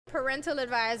parental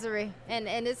advisory, and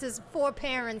this is for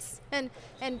parents and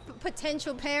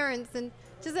potential parents and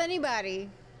just anybody.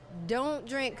 Don't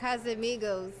drink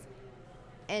Casamigos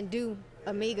and do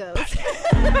amigos.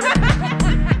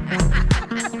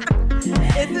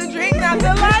 It's a drink, not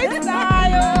the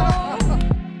lifestyle.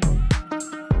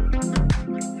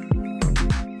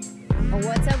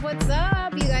 What's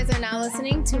up? You guys are now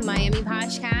listening to Miami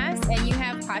Poshcast, and you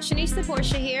have Poshanish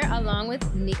Portia here along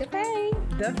with Nika Faye.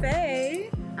 The Faye.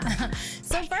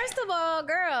 So first of all,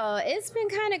 girl, it's been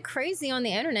kind of crazy on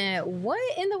the internet. What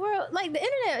in the world? Like, the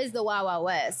internet is the Wild Wild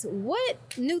West. What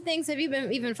new things have you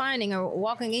been even finding or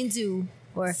walking into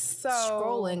or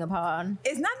scrolling upon?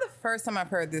 It's not the first time I've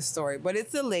heard this story, but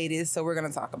it's the latest, so we're going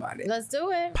to talk about it. Let's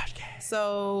do it.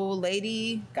 So,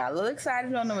 lady got a little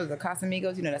excited. Don't know it was the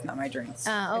Casamigos. You know, that's not my drink.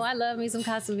 I love me some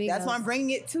Casamigos. That's why I'm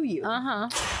bringing it to you.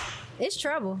 It's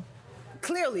trouble.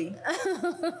 Clearly.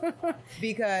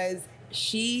 Because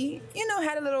she,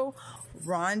 had a little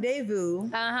rendezvous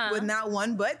with not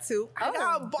one but two. I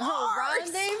got bars.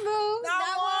 Rendezvous.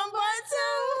 Not one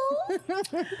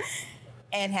but two.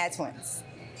 And had twins.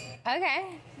 Okay.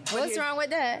 What's wrong with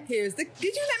that? Did you let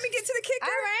me get to the kicker? All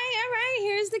right.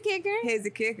 Here's the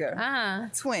kicker.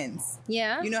 Twins.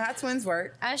 Yeah. You know how twins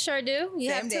work. I sure do.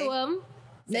 You have two of them.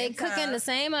 They cook in the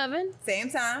same oven. Same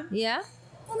time. Yeah.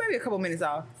 Well, maybe a couple minutes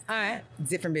off. All right.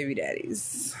 Different baby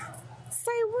daddies.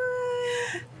 Say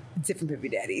what? Different baby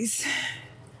daddies.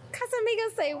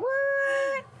 Casamigos say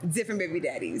what? Different baby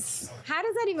daddies. How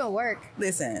does that even work?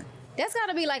 Listen. That's got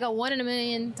to be like a 1 in a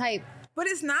million type. But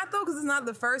it's not, though, because it's not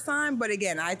the first time. But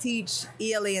again, I teach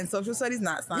ELA and social studies,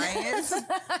 not science.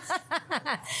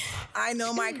 I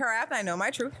know my craft. I know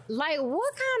my truth. Like,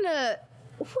 what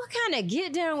kind of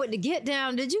get down with the get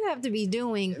down did you have to be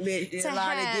doing? There's a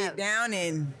lot of get down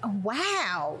and...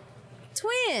 Wow.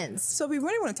 Twins. So we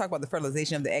really want to talk about the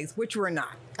fertilization of the eggs, which we're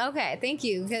not. Okay, thank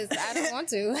you, because I don't want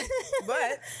to.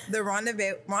 But the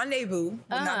rendezvous was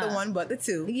not the one but the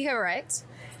two. Correct.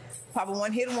 Papa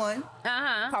 1 hit 1.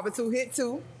 Papa 2 hit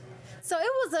 2. So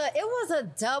it was a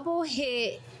double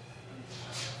hit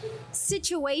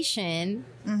situation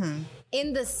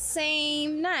in the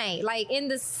same night, like in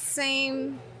the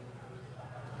same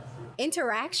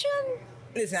interaction.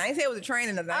 Listen, I ain't say it was a train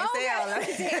or nothing. I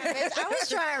ain't say I was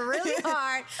trying really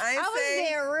hard. I was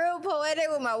being real poetic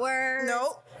with my words.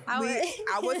 Nope. I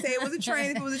would say it was a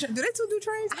train if it was a train. Do they still do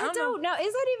trains? I don't know.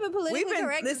 Is that even politically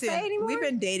correct to say anymore? We've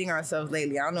been dating ourselves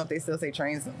lately. I don't know if they still say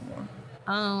trains anymore.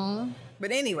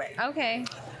 But anyway. Okay.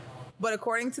 But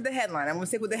according to the headline, I'm going to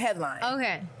stick with the headline.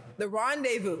 Okay. The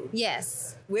rendezvous.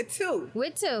 Yes. With two.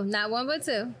 Not one but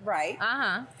two. Right.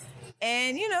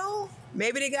 And,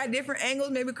 maybe they got different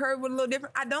angles, maybe curved with a little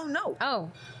different. I don't know.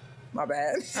 Oh. My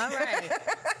bad. All right.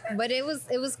 But it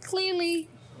was clearly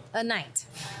a night.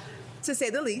 To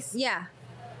say the least. Yeah.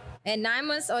 And 9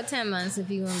 months or 10 months, if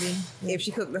you want to be. If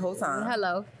she cooked the whole time.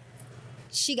 Hello.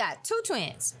 She got 2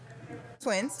 twins.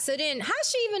 So then, how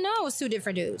she even know it was 2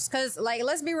 different dudes? Because,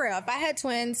 let's be real. If I had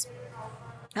twins,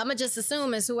 I'm going to just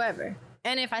assume it's whoever.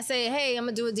 And if I say, hey, I'm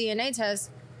going to do a DNA test.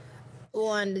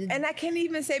 And I can't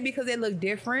even say because they look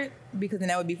different, because then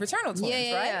that would be fraternal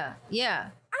twins, right? Yeah.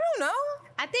 I don't know.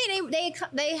 I think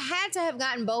they had to have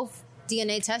gotten both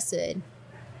DNA tested.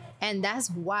 And that's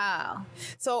wow.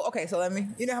 So, okay, so let me,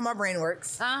 you know how my brain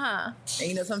works. And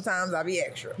sometimes I'll be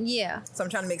extra. Yeah. So I'm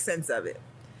trying to make sense of it.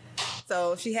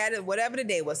 So she had it, whatever the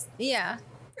day was. Yeah.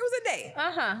 It was a day.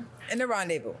 In the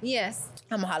rendezvous. Yes.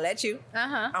 I'm going to holler at you.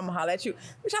 I'm going to holler at you.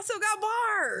 Which I still got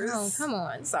bars. Oh, come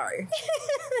on. Sorry.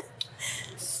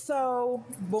 So,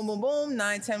 boom, boom, boom,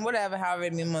 9, 10, whatever, however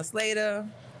many months later,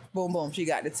 boom, boom, she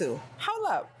got the 2.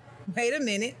 Hold up. Wait a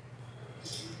minute.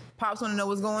 Pops want to know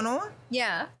what's going on?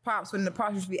 Yeah. Pops, when the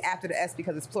Pops should be after the S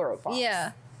because it's plural Pops.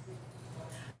 Yeah.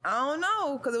 I don't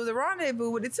know, because it was a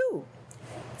rendezvous with the 2.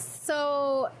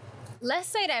 So, let's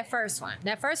say that first one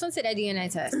said that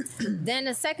DNA test. Then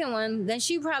the second one, then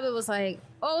she probably was like,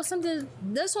 oh,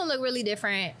 this one looked really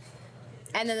different.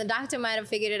 And then the doctor might have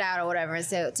figured it out or whatever and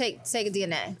said, take a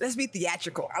DNA. Let's be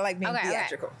theatrical. I like being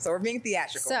theatrical. Okay. So we're being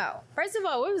theatrical. So, first of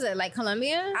all, what was it? Like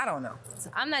Colombia? I don't know. So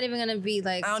I'm not even going to be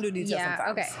like... I don't do details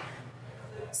sometimes. Okay.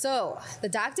 So, the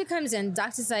doctor comes in.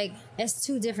 Doctor's like, it's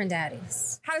 2 different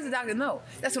daddies. How does the doctor know?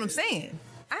 That's what I'm saying.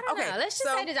 I don't know. Let's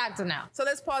just say the doctor now. So,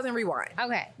 let's pause and rewind.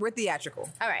 Okay. We're theatrical.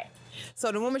 All right.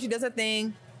 So, the woman, she does her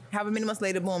thing. However many months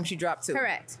later, boom, she dropped 2.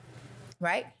 Correct.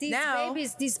 Right?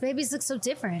 These babies look so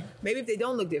different. Maybe if they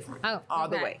don't look different. All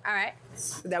the way. All right.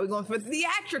 So now we're going for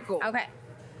theatrical. Okay.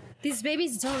 These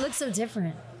babies don't look so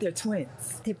different. They're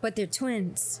twins. But they're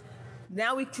twins.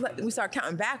 Now we start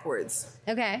counting backwards.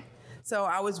 Okay. So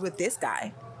I was with this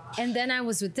guy. And then I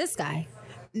was with this guy.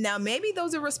 Now, maybe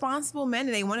those are responsible men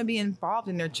and they want to be involved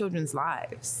in their children's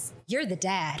lives. You're the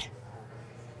dad.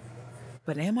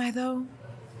 But am I, though?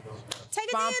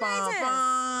 Take a DNA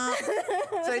test.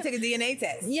 So they take a DNA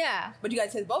test. Yeah. But you got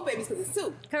to test both babies because it's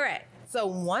two. Correct. So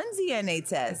one DNA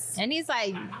test. And he's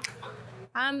like,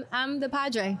 I'm the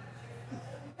padre.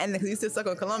 And because you still stuck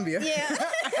on Colombia. Yeah.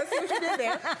 I see what you did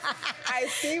there. I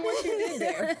see what you did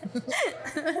there.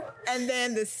 And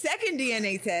then the second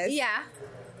DNA test. Yeah.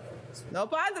 No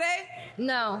padre.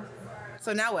 No.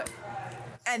 So now what?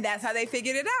 And that's how they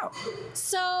figured it out.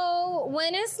 So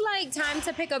when it's like time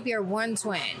to pick up your one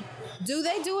twin, do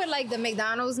they do it like the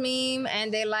McDonald's meme?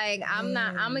 And they're like, I'm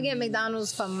gonna get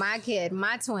McDonald's for my kid,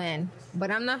 my twin,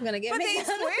 but I'm not gonna get McDonald's.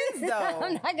 But they twins though.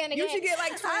 I'm not gonna you should get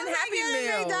like twin Happy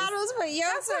Meals. McDonald's for your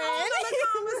That's twin. a whole other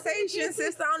conversation,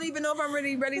 sister. I don't even know if I'm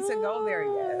really ready to go there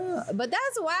yet. But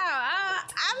that's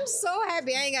wild. I'm so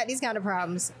happy I ain't got these kind of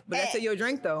problems. But that's your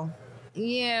drink though.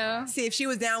 Yeah. See, if she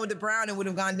was down with the brown, it would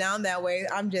have gone down that way.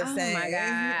 I'm just saying. Oh my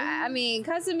God. I mean,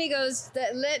 Casamigos,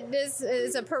 this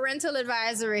is a parental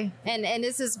advisory. And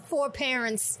this is for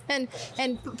parents and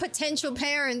potential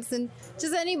parents and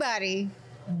just anybody.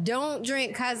 Don't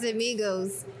drink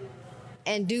Casamigos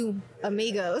and do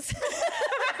amigos.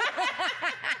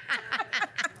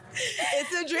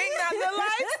 It's a drink, not the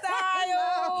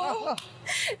lifestyle. No.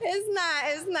 It's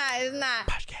not.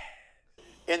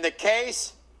 In the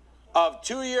case of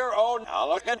 2-year-old, now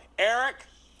look at Eric,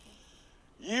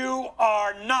 you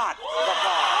are not the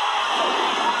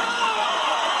father.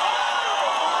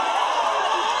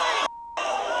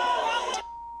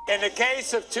 In the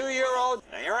case of 2-year-old,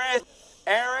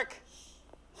 Eric,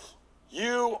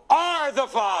 you are the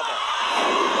father.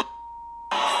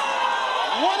 1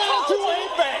 out of 2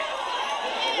 ain't bad.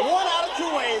 1 out of 2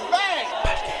 ain't bad.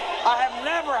 I have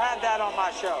never had that on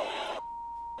my show.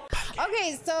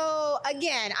 Okay, so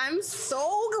again, I'm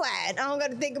so glad I don't got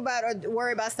to think about or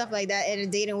worry about stuff like that in the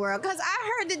dating world, because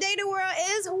I heard the dating world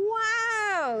is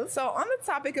wild. So on the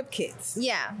topic of kids,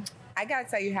 Yeah. I gotta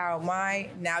tell you how my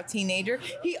now teenager,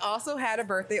 he also had a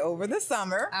birthday over the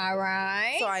summer. All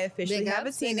right. So I officially Big have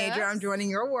ups, a teenager. I'm joining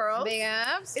your world. Big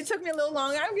ups. It took me a little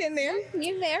longer. I'm getting there.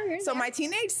 You're there. So my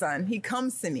teenage son, he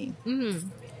comes to me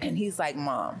and he's like,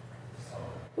 Mom,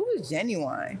 who is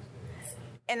Genuine?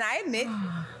 And I admit,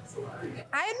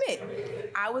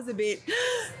 I was a bit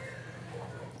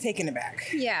taken aback.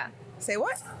 Yeah. Say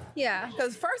what? Yeah.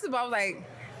 Because first of all, I was like,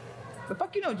 the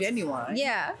fuck you know Genuine?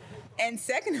 Yeah. And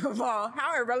second of all,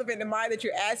 how irrelevant am I that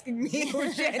you're asking me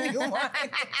who's Genuine?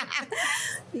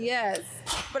 Yes.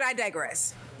 But I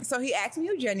digress. So he asked me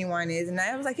who Genuine is, and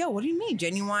I was like, yo, what do you mean?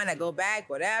 Genuine, I go back,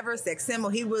 whatever, sex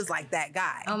symbol. He was like that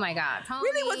guy. Oh my God.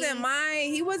 Really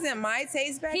he wasn't my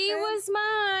taste back then. He was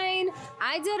mine.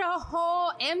 I did a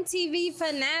whole MTV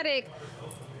Fanatic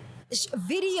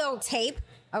videotape,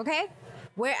 okay?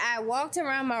 Where I walked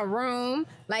around my room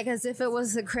like as if it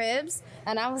was the Cribs.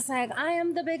 And I was like, I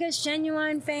am the biggest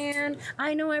Genuine fan.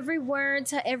 I know every word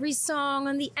to every song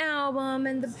on the album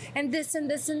and this and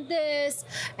this and this.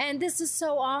 And this is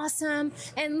so awesome.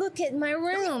 And look at my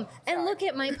room. And look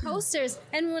at my posters.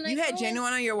 And when You had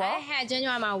Genuine on your wall? I had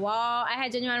Genuine on my wall. I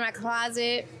had Genuine in my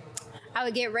closet. I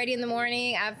would get ready in the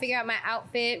morning. I'd figure out my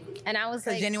outfit. And I was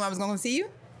like, Genuine was going to see you?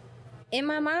 in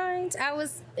my mind, I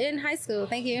was in high school.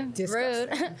 Thank you.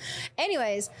 Disgusting. Rude.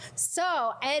 Anyways,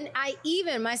 so, and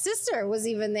my sister was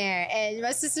even there, and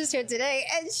my sister's here today,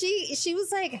 and she was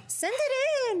like, send it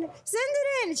in.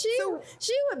 She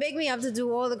would beg me up to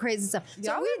do all the crazy stuff.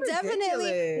 So Y'all we are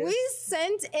ridiculous. we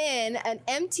sent in an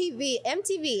MTV.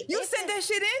 You sent that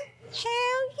shit in? Hell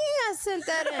yeah, I sent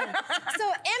that in.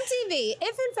 So MTV,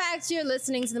 if in fact you're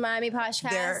listening to the Miami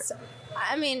podcast,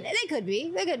 I mean, they could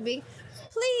be.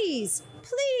 Please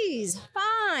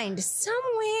find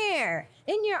somewhere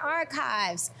in your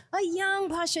archives a young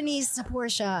Passionista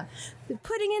Portia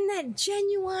putting in that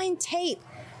Genuine tape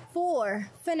for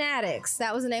Fanatics.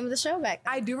 That was the name of the show back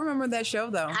then. I do remember that show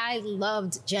though. I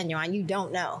loved Genuine. You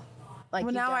don't know. Like,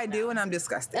 Well, you now don't I know. do, and I'm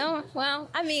disgusted. Oh, well,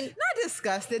 I mean, Not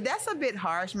disgusted. That's a bit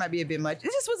harsh. Might be a bit much.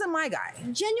 It just wasn't my guy.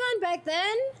 Genuine back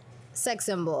then, sex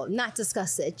symbol, not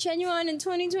disgusted. Genuine in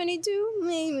 2022,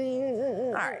 maybe.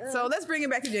 All right, so let's bring it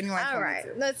back to Genuine. All right,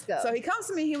 let's go. So he comes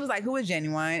to me. He was like, "Who is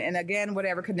Genuine?" And again,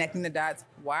 whatever, connecting the dots.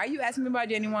 Why are you asking me about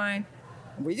Genuine?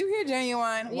 Where you hear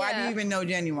Genuine? Why do Yeah. you even know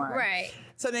Genuine? Right.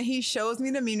 So then he shows me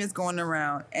the meme that's going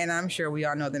around, and I'm sure we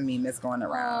all know the meme that's going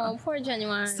around. Oh, poor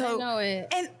Genuine. I know it.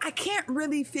 And I can't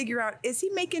really figure out, is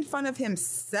he making fun of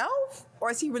himself?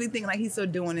 Or is he really thinking like he's still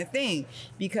doing a thing?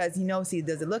 Because he knows he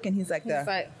does it look, and he's like, It's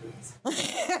like, it's so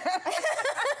sad.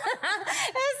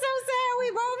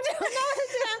 We both don't know.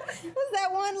 It's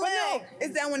that one But leg. no,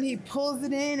 it's that when he pulls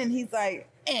it in and he's like,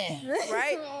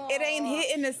 right? It ain't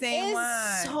hitting the same way.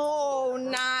 It's so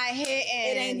not hitting.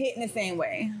 It ain't hitting the same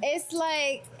way. It's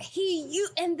like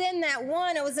and then that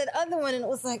one, it was that other one, and it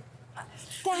was like,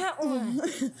 that one,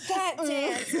 that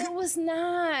dance. It was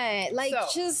not. Like,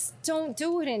 just don't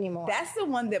do it anymore. That's the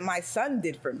one that my son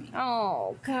did for me.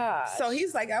 Oh, God. So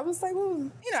he's like, I was like, well,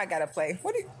 you know, I gotta play.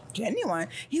 What are you, Genuine?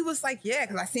 He was like, yeah,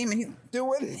 because I see him and he's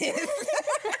doing this.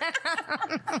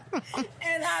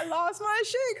 And I lost my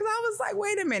shit because I was like,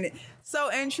 wait a minute. So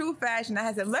in true fashion,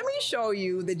 I said, let me show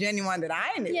you the Genuine that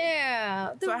I knew.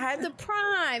 Yeah. So I had the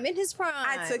prime, in his prime.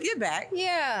 I took it back.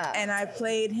 Yeah. And I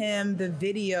played him the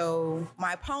video,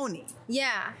 My Pony.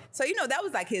 Yeah. So, you know, that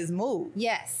was like his move.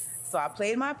 Yes. So I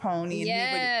played My Pony,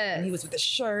 and he was with the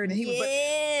shirt, and he was,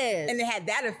 and it had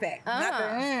that effect. What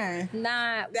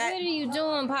are you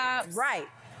doing, Pops? Right.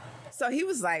 So he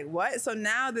was like, what? So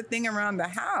now the thing around the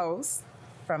house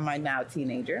from my now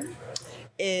teenager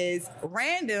is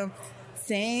random,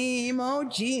 same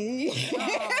OG.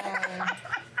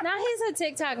 Now he's a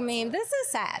TikTok meme. This is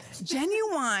sad.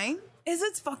 Genuine is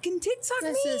its fucking TikTok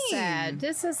meme. This is sad.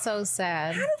 This is so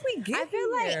sad. How did we get I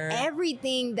feel here? like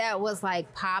everything that was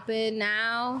like popping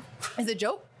now is a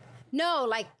joke. No,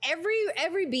 like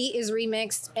every beat is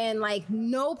remixed, and like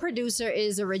no producer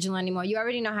is original anymore. You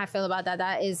already know how I feel about that.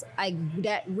 That is like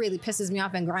that really pisses me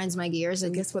off and grinds my gears.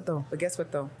 And guess what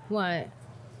though? What?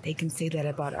 They can say that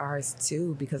about ours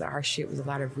too, because our shit was a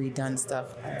lot of redone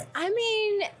stuff. I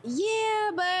mean,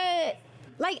 yeah, but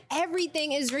like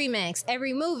everything is remixed.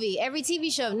 Every movie, every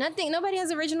TV show, nobody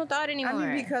has original thought anymore.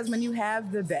 I mean, because when you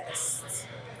have the best,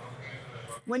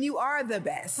 when you are the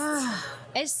best,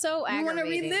 it's so aggravating. You want to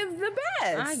relive the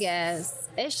best. I guess.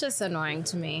 It's just annoying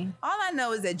to me. All I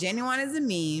know is that Genuine is a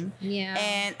meme. Yeah.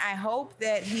 And I hope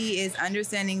that he is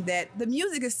understanding that the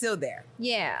music is still there.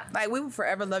 Yeah. Like, we will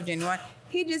forever love Genuine.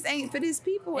 He just ain't for these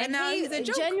people. And now he's a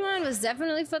joke. Genuine was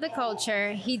definitely for the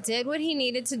culture. He did what he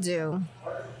needed to do.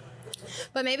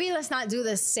 But maybe let's not do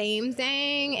the same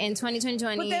thing in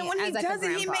 2020. But then when he does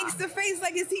it, he makes the face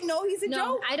like, does he know he's a joke?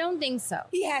 No, I don't think so.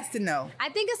 He has to know. I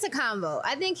think it's a combo.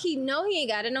 I think he ain't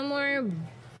got it no more.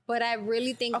 But I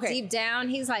really think deep down,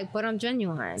 he's like, but I'm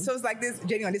genuine. So it's like this,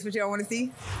 Genuine, this is what y'all want to see?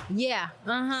 Yeah.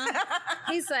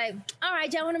 He's like, all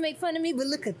right, y'all want to make fun of me, but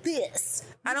look at this.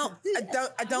 I don't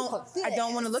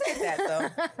want to look at that though.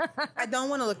 I don't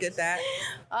want to look at that.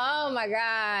 Oh my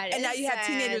God. And now you have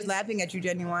teenagers laughing at you,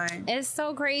 Genuine. It's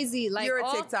so crazy. Like, you're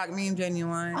a TikTok meme,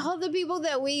 Genuine. All the people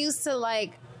that we used to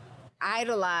like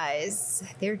idolize,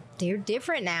 they're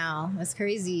different now. That's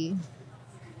crazy.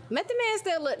 Method Man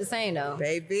still look the same though.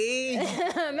 Baby.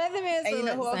 Method Man still and you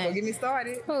know look who the same. else? Get me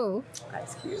started. Who?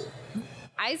 Ice Cube.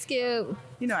 Ice Cube.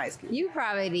 You know Ice Cube. You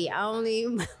probably the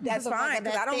only. That's fine,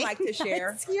 because I don't like to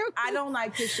share. I don't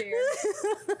like to share.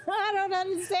 I don't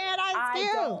understand Ice Cube.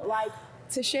 I don't like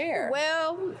to share.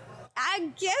 Well, I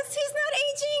guess he's not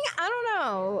aging. I don't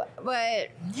know. But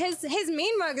his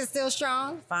mean mug is still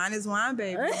strong. Fine as wine,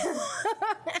 baby.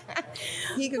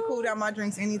 He could cool down my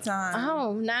drinks anytime.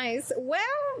 Oh, nice. Well,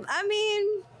 I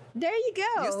mean, there you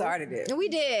go. You started it. We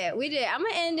did. I'm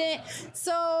going to end it.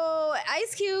 So,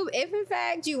 Ice Cube, if in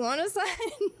fact you want to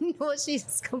sign, well,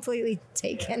 she's completely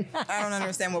taken. I don't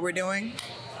understand what we're doing.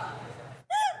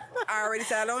 I already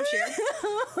said I don't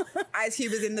share. Ice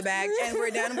Cube is in the bag, and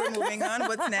we're done. We're moving on.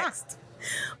 What's next?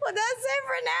 Well, that's it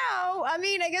for now. I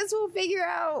mean, I guess we'll figure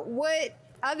out what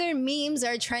other memes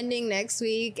are trending next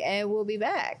week, and we'll be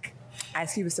back.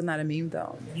 Ice Cube is still not a meme,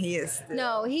 though. He is still.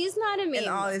 No, he's not a meme. In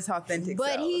all his authentic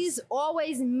But selves. he's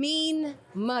always mean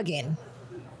mugging.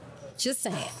 Just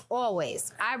saying.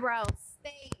 Always. Eyebrows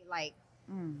stay like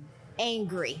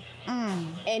angry.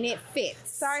 And it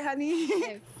fits. Sorry, honey.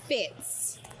 It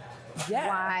fits. Yeah.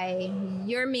 Why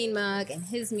your mean mug and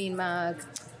his mean mug.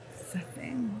 It's a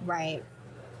thing. Right.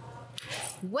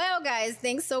 Well, guys,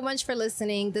 thanks so much for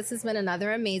listening. This has been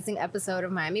another amazing episode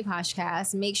of Miami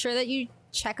Poshcast. Make sure that you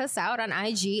check us out on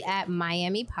IG at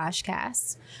Miami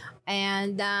Poshcast.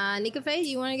 And Nika Faye,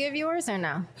 you want to give yours or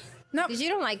no? No, because you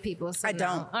don't like people. So I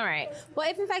don't. All right. Well,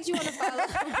 if in fact you want to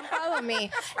follow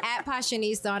me at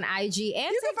Passionista on IG and you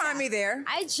TikTok. can find me there.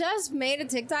 I just made a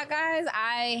TikTok, guys.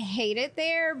 I hate it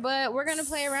there, but we're gonna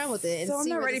play around with it. And so I'm see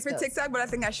not where ready this for goes. TikTok, but I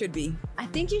think I should be. I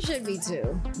think you should be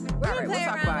too. We're All gonna right, play we'll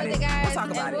talk around about with it. it, guys. We'll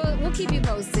talk about it. We'll keep you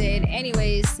posted.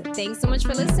 Anyways, thanks so much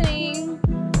for listening.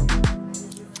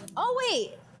 Oh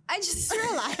wait. I just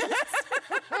realized. Rewind.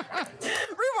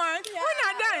 Yeah, we're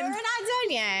not done. We're not done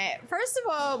yet. First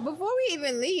of all, before we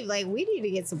even leave, like, we need to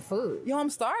get some food. Yo, I'm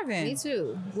starving. Me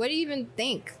too. What do you even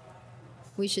think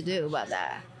we should do about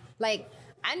that? Like,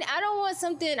 I don't want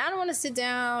something. I don't want to sit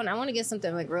down. I want to get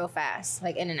something like real fast,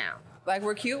 like in and out. Like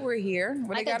we're cute. We're here.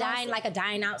 What Like a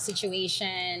dine out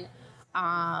situation.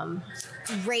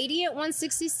 Radiant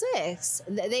 166.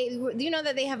 They, you know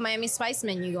that they have Miami Spice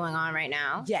menu going on right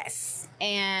now. Yes.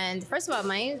 And first of all,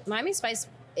 Miami Spice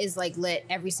is like lit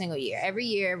every single year. Every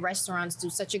year, restaurants do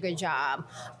such a good job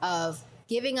of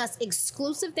giving us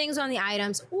exclusive things on the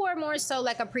items, or more so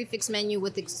like a prefix menu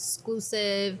with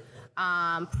exclusive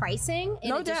pricing.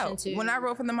 No doubt. When I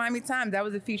wrote from the Miami Times, that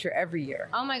was a feature every year.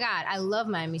 Oh my God, I love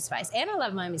Miami Spice. And I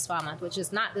love Miami Spa Month, which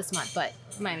is not this month, but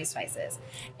Miami Spice is.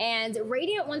 And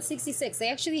Radiant 166, they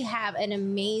actually have an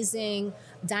amazing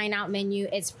dine out menu.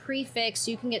 It's prefix.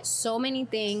 You can get so many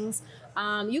things.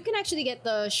 You can actually get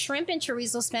the shrimp and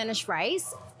chorizo Spanish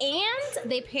rice, and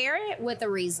they pair it with a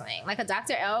Riesling, like a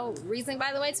Dr. L Riesling,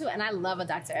 by the way, too. And I love a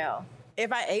Dr. L.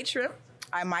 If I ate shrimp,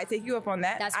 I might take you up on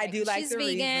that. That's I right. do like the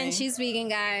vegan. Riesling. She's vegan,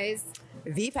 guys.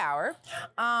 V-Power.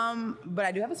 But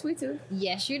I do have a sweet tooth.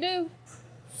 Yes, you do.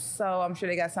 So I'm sure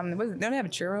they got something. Don't they have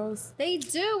churros? They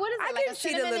do. What is it? I like can a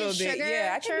cheat a cinnamon little and bit. sugar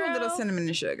Yeah, I can do a little churro? cinnamon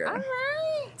and sugar. All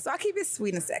right. So I keep it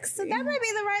sweet and sexy. So that might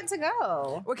be the route to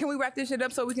go. Well, can we wrap this shit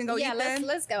up so we can go eat then?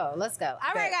 Let's go. All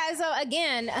right, guys. So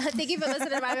again, thank you for listening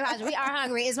to Miami Podcast. We are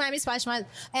hungry. It's Miami Spice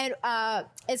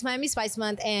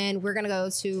Month, and we're gonna go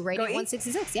to Radiant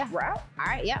 166. Yeah. Route. All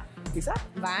right. Yeah. Peace out.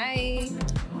 Bye.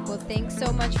 Well, thanks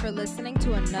so much for listening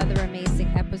to another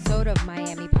amazing episode of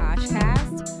Miami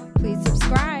Podcast. Please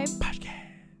subscribe.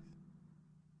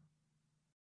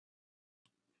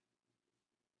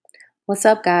 What's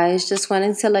up, guys? Just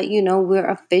wanted to let you know we're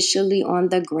officially on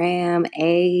the gram.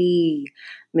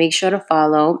 Make sure to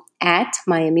follow at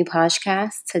Miami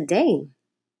Podcast today.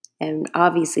 And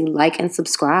obviously like and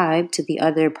subscribe to the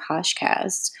other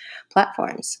podcast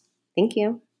platforms. Thank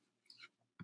you.